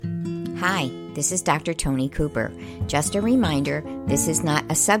Hi, this is Dr. Toni Cooper. Just a reminder, this is not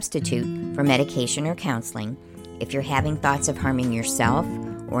a substitute for medication or counseling. If you're having thoughts of harming yourself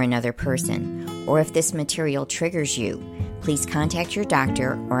or another person, or if this material triggers you, please contact your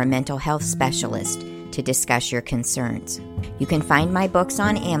doctor or a mental health specialist to discuss your concerns. You can find my books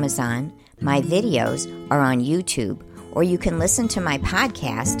on Amazon, my videos are on YouTube, or you can listen to my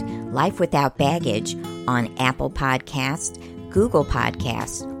podcast, Life Without Baggage, on Apple Podcasts, Google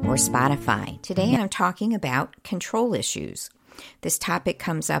Podcasts, or Spotify. Today I'm talking about control issues. This topic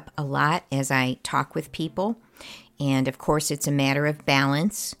comes up a lot as I talk with people, and of course it's a matter of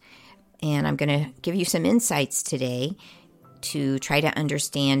balance, and I'm going to give you some insights today to try to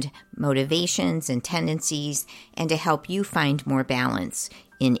understand motivations and tendencies and to help you find more balance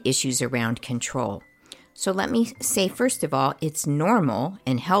in issues around control. So let me say, first of all, it's normal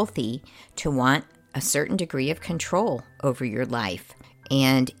and healthy to want a certain degree of control over your life.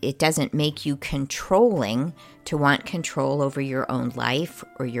 And it doesn't make you controlling to want control over your own life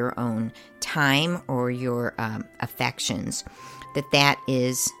or your own time or your affections. That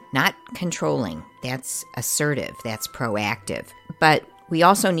is not controlling. That's assertive. That's proactive. But we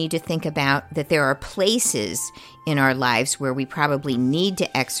also need to think about that there are places in our lives where we probably need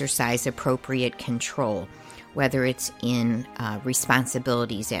to exercise appropriate control, whether it's in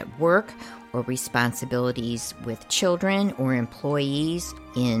responsibilities at work or responsibilities with children or employees,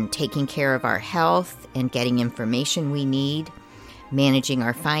 in taking care of our health and getting information we need, managing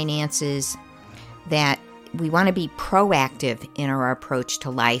our finances, that we want to be proactive in our approach to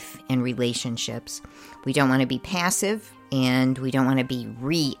life and relationships. We don't want to be passive, and we don't want to be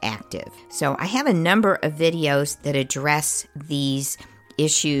reactive. So I have a number of videos that address these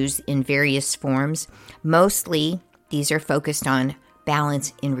issues in various forms. Mostly, these are focused on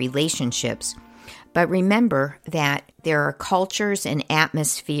balance in relationships. But remember that there are cultures and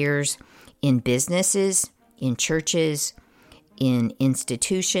atmospheres in businesses, in churches, in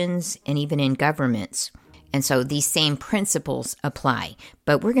institutions, and even in governments. And so these same principles apply.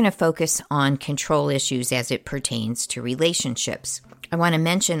 But we're going to focus on control issues as it pertains to relationships. I want to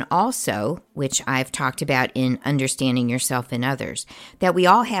mention also, which I've talked about in Understanding Yourself and Others, that we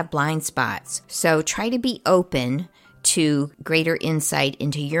all have blind spots. So try to be open to greater insight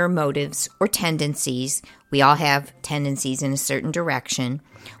into your motives or tendencies. We all have tendencies in a certain direction.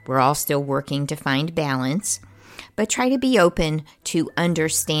 We're all still working to find balance. But try to be open to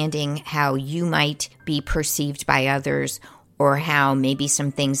understanding how you might be perceived by others, or how maybe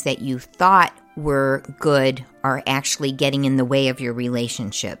some things that you thought were good are actually getting in the way of your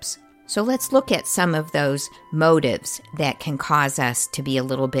relationships. So let's look at some of those motives that can cause us to be a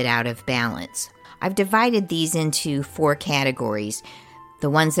little bit out of balance. I've divided these into 4 categories: the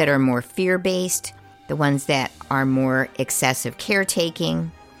ones that are more fear-based, the ones that are more excessive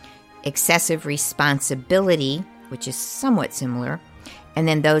caretaking, excessive responsibility, which is somewhat similar, and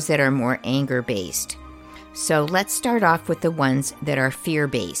then those that are more anger-based. So let's start off with the ones that are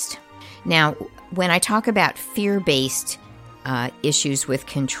fear-based. Now, when I talk about fear-based issues with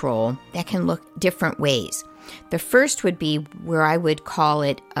control, that can look different ways. The first would be where I would call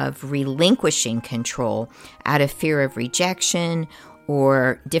it of relinquishing control out of fear of rejection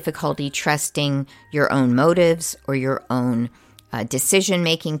or difficulty trusting your own motives or your own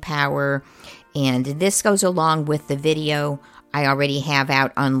decision-making power. And this goes along with the video I already have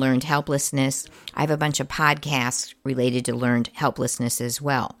out on learned helplessness. I have a bunch of podcasts related to learned helplessness as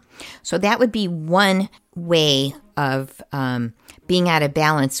well. So that would be one way of being out of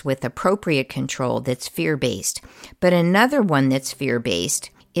balance with appropriate control that's fear-based. But another one that's fear-based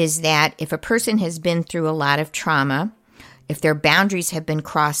is that if a person has been through a lot of trauma, if their boundaries have been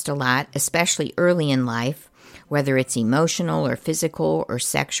crossed a lot, especially early in life, whether it's emotional or physical or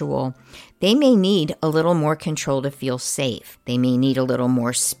sexual, they may need a little more control to feel safe. They may need a little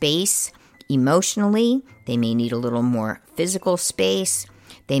more space emotionally. They may need a little more physical space.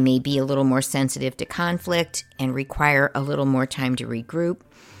 They may be a little more sensitive to conflict and require a little more time to regroup.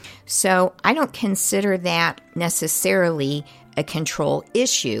 So I don't consider that necessarily a control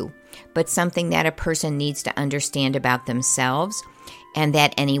issue, but something that a person needs to understand about themselves and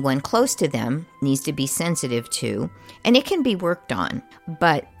that anyone close to them needs to be sensitive to, and it can be worked on.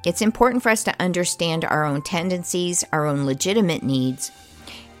 But it's important for us to understand our own tendencies, our own legitimate needs,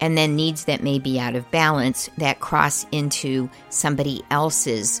 and then needs that may be out of balance that cross into somebody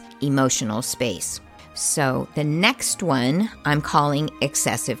else's emotional space. So the next one I'm calling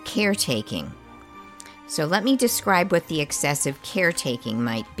excessive caretaking. So let me describe what the excessive caretaking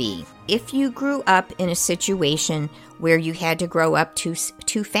might be. If you grew up in a situation where you had to grow up too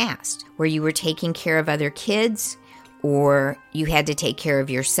fast, where you were taking care of other kids, or you had to take care of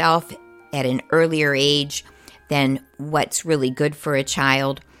yourself at an earlier age than what's really good for a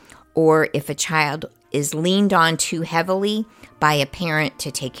child, or if a child is leaned on too heavily by a parent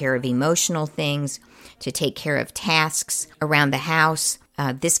to take care of emotional things, to take care of tasks around the house.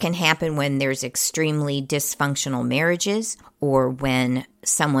 This can happen when there's extremely dysfunctional marriages, or when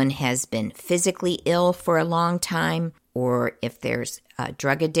someone has been physically ill for a long time, or if there's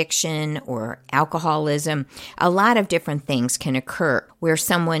drug addiction or alcoholism. A lot of different things can occur where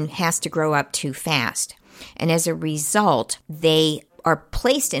someone has to grow up too fast. And as a result, they are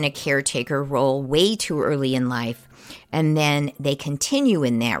placed in a caretaker role way too early in life, and then they continue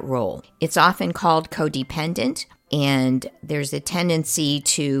in that role. It's often called codependent, and there's a tendency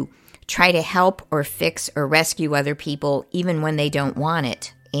to try to help or fix or rescue other people even when they don't want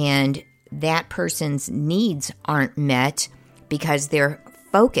it. And that person's needs aren't met because they're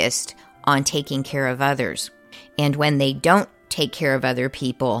focused on taking care of others. And when they don't take care of other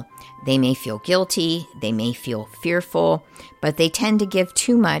people, they may feel guilty, they may feel fearful, but they tend to give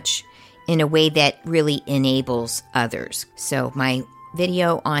too much in a way that really enables others. So my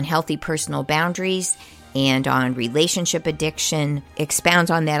video on healthy personal boundaries and on relationship addiction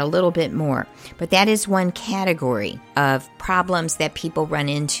expounds on that a little bit more. But that is one category of problems that people run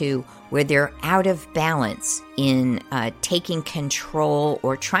into where they're out of balance in taking control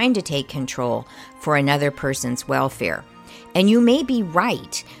or trying to take control for another person's welfare. And you may be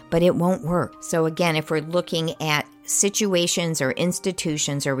right, but it won't work. So again, if we're looking at situations or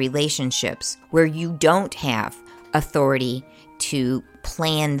institutions or relationships where you don't have authority to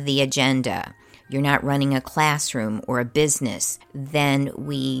plan the agenda, you're not running a classroom or a business, then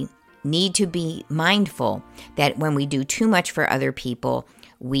we need to be mindful that when we do too much for other people,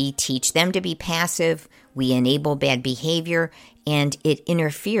 we teach them to be passive, we enable bad behavior, and it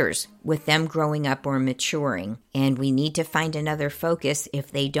interferes with them growing up or maturing. And we need to find another focus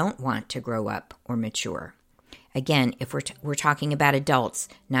if they don't want to grow up or mature. Again, if we're talking about adults,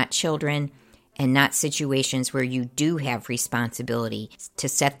 not children, and not situations where you do have responsibility to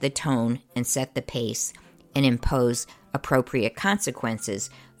set the tone and set the pace and impose appropriate consequences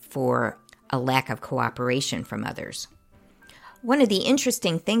for a lack of cooperation from others. One of the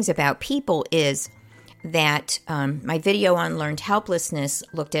interesting things about people is that my video on learned helplessness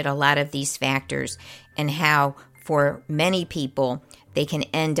looked at a lot of these factors and how for many people they can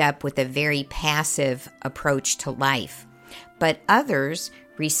end up with a very passive approach to life. But others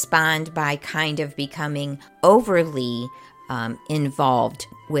respond by kind of becoming overly involved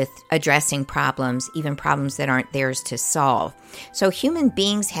with addressing problems, even problems that aren't theirs to solve. So human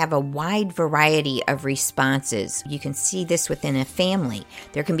beings have a wide variety of responses. You can see this within a family.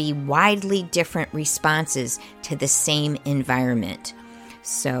 There can be widely different responses to the same environment.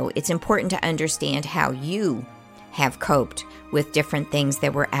 So it's important to understand how you have coped with different things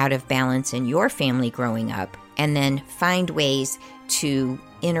that were out of balance in your family growing up, and then find ways to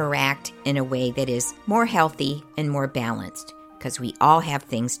interact in a way that is more healthy and more balanced, because we all have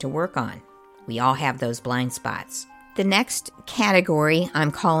things to work on. We all have those blind spots. The next category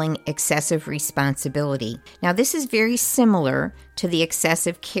I'm calling excessive responsibility. Now, this is very similar to the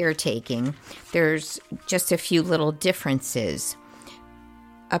excessive caretaking. There's just a few little differences.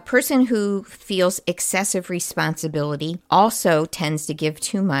 A person who feels excessive responsibility also tends to give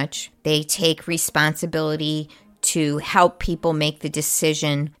too much. They take responsibility to help people make the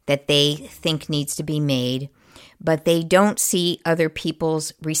decision that they think needs to be made, but they don't see other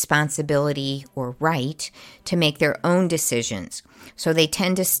people's responsibility or right to make their own decisions. So they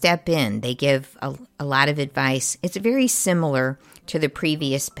tend to step in. They give a lot of advice. It's very similar to the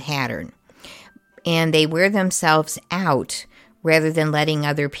previous pattern. And they wear themselves out rather than letting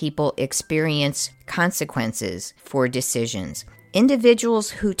other people experience consequences for decisions.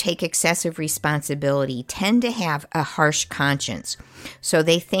 Individuals who take excessive responsibility tend to have a harsh conscience. So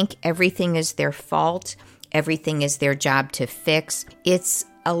they think everything is their fault, everything is their job to fix. It's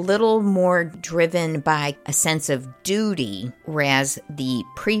a little more driven by a sense of duty, whereas the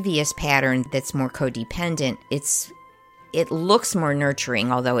previous pattern that's more codependent, it looks more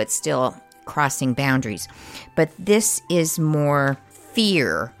nurturing, although it's still crossing boundaries. But this is more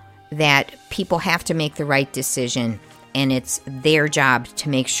fear that people have to make the right decision, and it's their job to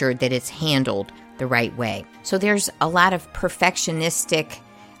make sure that it's handled the right way. So there's a lot of perfectionistic,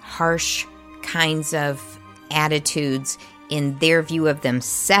 harsh kinds of attitudes in their view of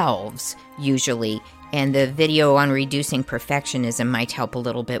themselves, usually, and the video on reducing perfectionism might help a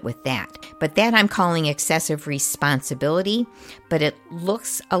little bit with that. But that I'm calling excessive responsibility, but it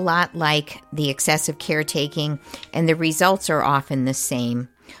looks a lot like the excessive caretaking, and the results are often the same.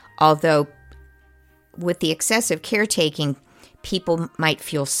 Although with the excessive caretaking, people might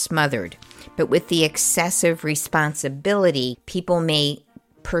feel smothered. But with the excessive responsibility, people may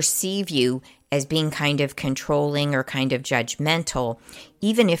perceive you as being kind of controlling or kind of judgmental,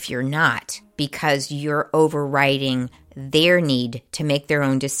 even if you're not, because you're overriding their need to make their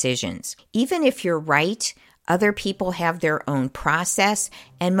own decisions. Even if you're right, other people have their own process,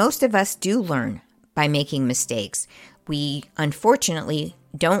 and most of us do learn by making mistakes. We, unfortunately,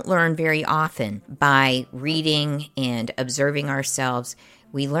 don't learn very often by reading and observing ourselves.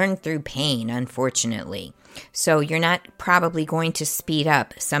 We learn through pain, unfortunately. So you're not probably going to speed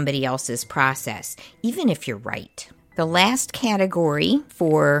up somebody else's process, even if you're right. The last category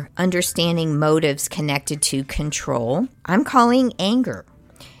for understanding motives connected to control, I'm calling anger.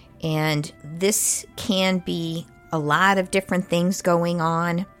 And this can be a lot of different things going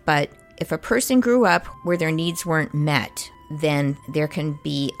on, but if a person grew up where their needs weren't met, then there can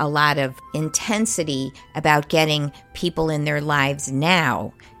be a lot of intensity about getting people in their lives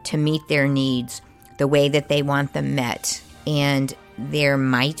now to meet their needs the way that they want them met. And there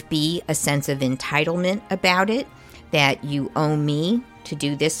might be a sense of entitlement about it, that you owe me to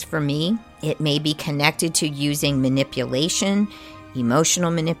do this for me. It may be connected to using manipulation,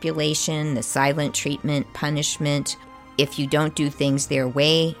 emotional manipulation, the silent treatment, punishment. If you don't do things their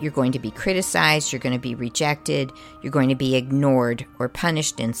way, you're going to be criticized, you're going to be rejected, you're going to be ignored or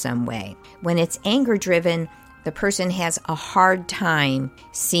punished in some way. When it's anger-driven, the person has a hard time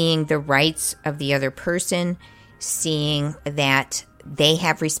seeing the rights of the other person, seeing that they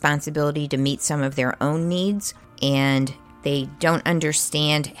have responsibility to meet some of their own needs, and they don't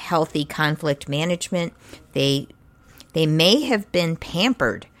understand healthy conflict management. They may have been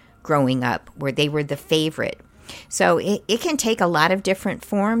pampered growing up, where they were the favorite. So it can take a lot of different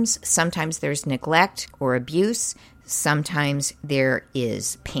forms. Sometimes there's neglect or abuse. Sometimes there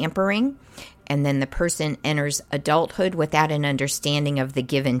is pampering. And then the person enters adulthood without an understanding of the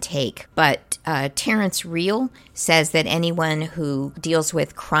give and take. But Terrence Real says that anyone who deals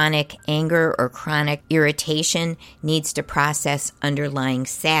with chronic anger or chronic irritation needs to process underlying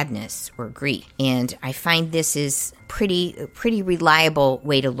sadness or grief. And I find this is pretty reliable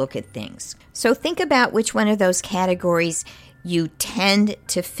way to look at things. So think about which one of those categories you tend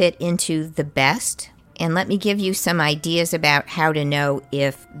to fit into the best. And let me give you some ideas about how to know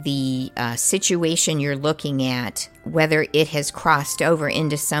if the situation you're looking at, whether it has crossed over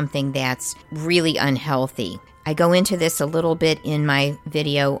into something that's really unhealthy. I go into this a little bit in my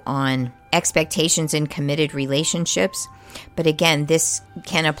video on expectations in committed relationships. But again, this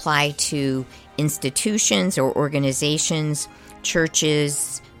can apply to institutions or organizations,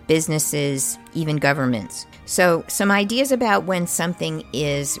 churches, businesses, even governments. So some ideas about when something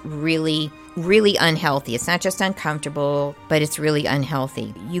is really unhealthy. It's not just uncomfortable, but it's really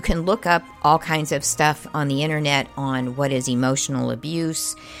unhealthy. You can look up all kinds of stuff on the internet on what is emotional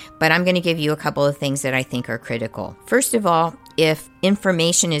abuse, but I'm going to give you a couple of things that I think are critical. First of all, if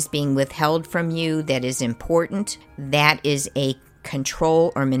information is being withheld from you that is important, that is a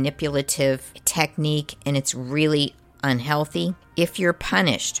control or manipulative technique, and it's really unhealthy. If you're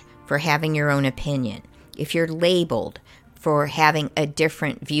punished for having your own opinion, if you're labeled for having a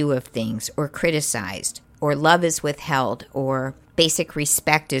different view of things or criticized, or love is withheld, or basic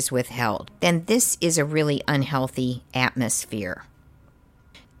respect is withheld, then this is a really unhealthy atmosphere.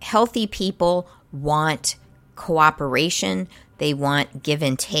 Healthy people want cooperation. They want give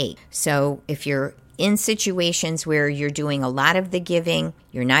and take. So if you're in situations where you're doing a lot of the giving,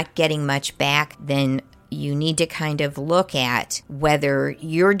 you're not getting much back, then you need to kind of look at whether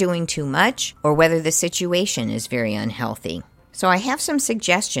you're doing too much or whether the situation is very unhealthy. So I have some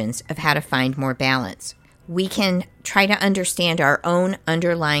suggestions of how to find more balance. We can try to understand our own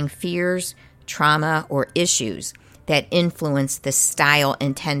underlying fears, trauma, or issues that influence the style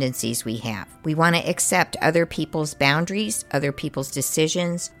and tendencies we have. We want to accept other people's boundaries, other people's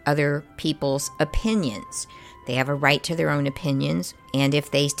decisions, other people's opinions. They have a right to their own opinions, and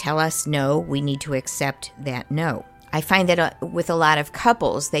if they tell us no, we need to accept that no. I find that with a lot of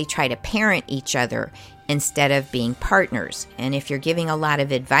couples, they try to parent each other instead of being partners. And if you're giving a lot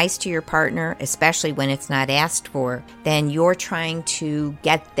of advice to your partner, especially when it's not asked for, then you're trying to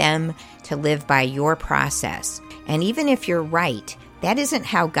get them to live by your process. And even if you're right, that isn't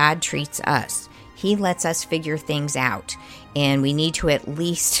how God treats us. He lets us figure things out, and we need to at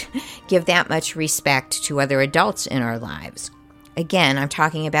least give that much respect to other adults in our lives. Again, I'm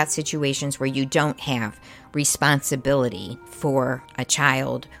talking about situations where you don't have responsibility for a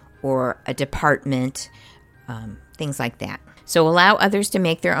child or a department, things like that. So allow others to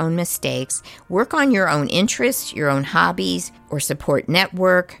make their own mistakes. Work on your own interests, your own hobbies, or support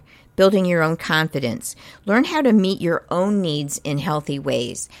network. building your own confidence. Learn how to meet your own needs in healthy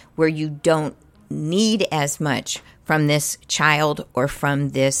ways where you don't need as much from this child or from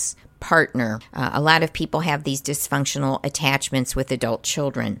this partner. A lot of people have these dysfunctional attachments with adult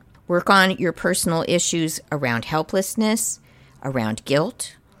children. Work on your personal issues around helplessness, around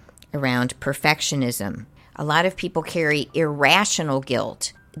guilt, around perfectionism. A lot of people carry irrational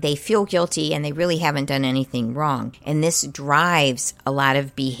guilt. They feel guilty and they really haven't done anything wrong. And this drives a lot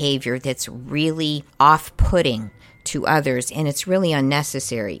of behavior that's really off-putting to others, and it's really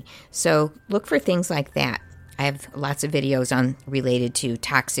unnecessary. So look for things like that. I have lots of videos on related to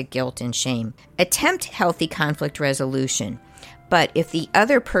toxic guilt and shame. Attempt healthy conflict resolution. But if the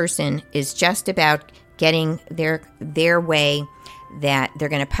other person is just about getting their way, that they're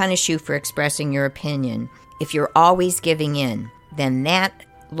going to punish you for expressing your opinion, if you're always giving in, then that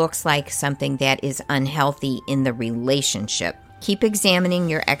looks like something that is unhealthy in the relationship. Keep examining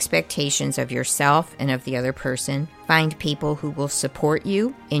your expectations of yourself and of the other person. Find people who will support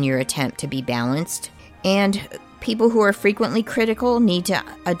you in your attempt to be balanced. And people who are frequently critical need to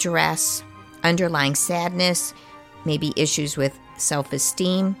address underlying sadness, maybe issues with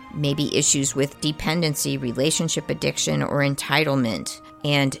self-esteem, maybe issues with dependency, relationship addiction, or entitlement.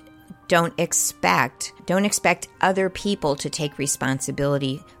 And don't expect other people to take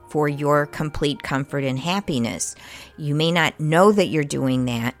responsibility for your complete comfort and happiness. You may not know that you're doing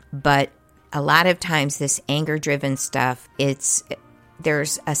that, but a lot of times this anger-driven stuff,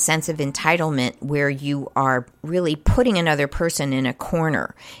 there's a sense of entitlement where you are really putting another person in a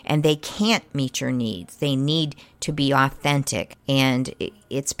corner and they can't meet your needs. They need to be authentic, and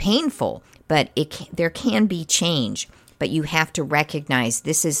it's painful, but there can be change. But you have to recognize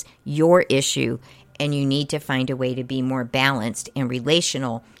this is your issue and you need to find a way to be more balanced and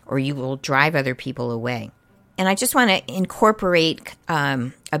relational, or you will drive other people away. And I just want to incorporate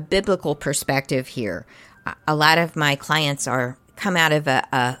a biblical perspective here. A lot of my clients come out of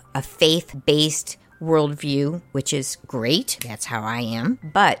a faith-based worldview, which is great. That's how I am.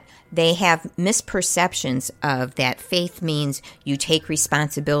 But they have misperceptions of that faith means you take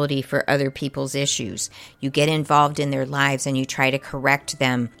responsibility for other people's issues. You get involved in their lives and you try to correct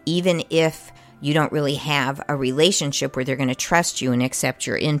them, even if you don't really have a relationship where they're going to trust you and accept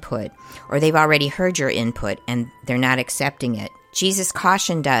your input, or they've already heard your input and they're not accepting it. Jesus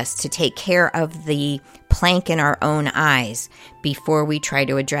cautioned us to take care of the plank in our own eyes before we try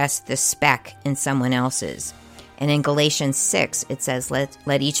to address the speck in someone else's. And in Galatians 6, it says,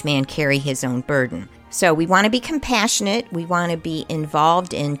 let each man carry his own burden. So we want to be compassionate. We want to be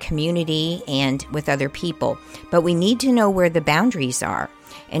involved in community and with other people. But we need to know where the boundaries are.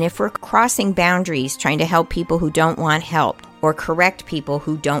 And if we're crossing boundaries, trying to help people who don't want help, or correct people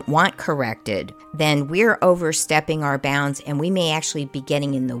who don't want corrected, then we're overstepping our bounds and we may actually be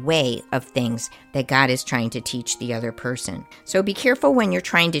getting in the way of things that God is trying to teach the other person. So be careful when you're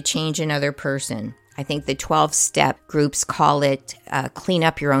trying to change another person. I think the 12-step groups call it clean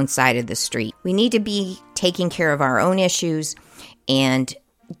up your own side of the street. We need to be taking care of our own issues and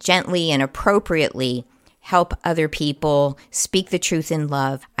gently and appropriately help other people speak the truth in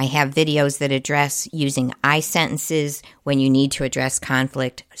love. I have videos that address using I sentences when you need to address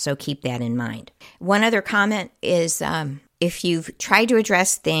conflict, so keep that in mind. One other comment is if you've tried to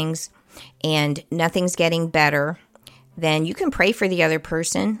address things and nothing's getting better, then you can pray for the other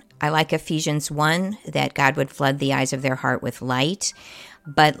person. I like Ephesians 1, that God would flood the eyes of their heart with light,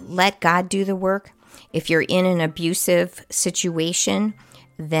 but let God do the work. If you're in an abusive situation,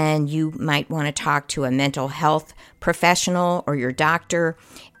 then you might want to talk to a mental health professional or your doctor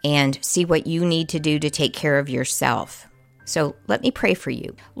and see what you need to do to take care of yourself. So let me pray for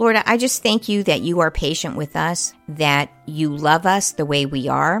you. Lord, I just thank you that you are patient with us, that you love us the way we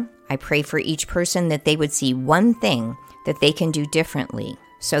are. I pray for each person that they would see one thing that they can do differently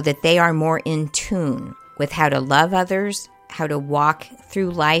so that they are more in tune with how to love others, how to walk through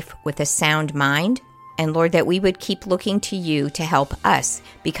life with a sound mind. And Lord, that we would keep looking to you to help us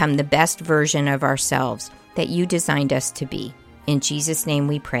become the best version of ourselves that you designed us to be. In Jesus' name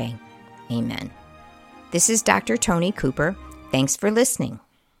we pray. Amen. This is Dr. Toni Cooper. Thanks for listening.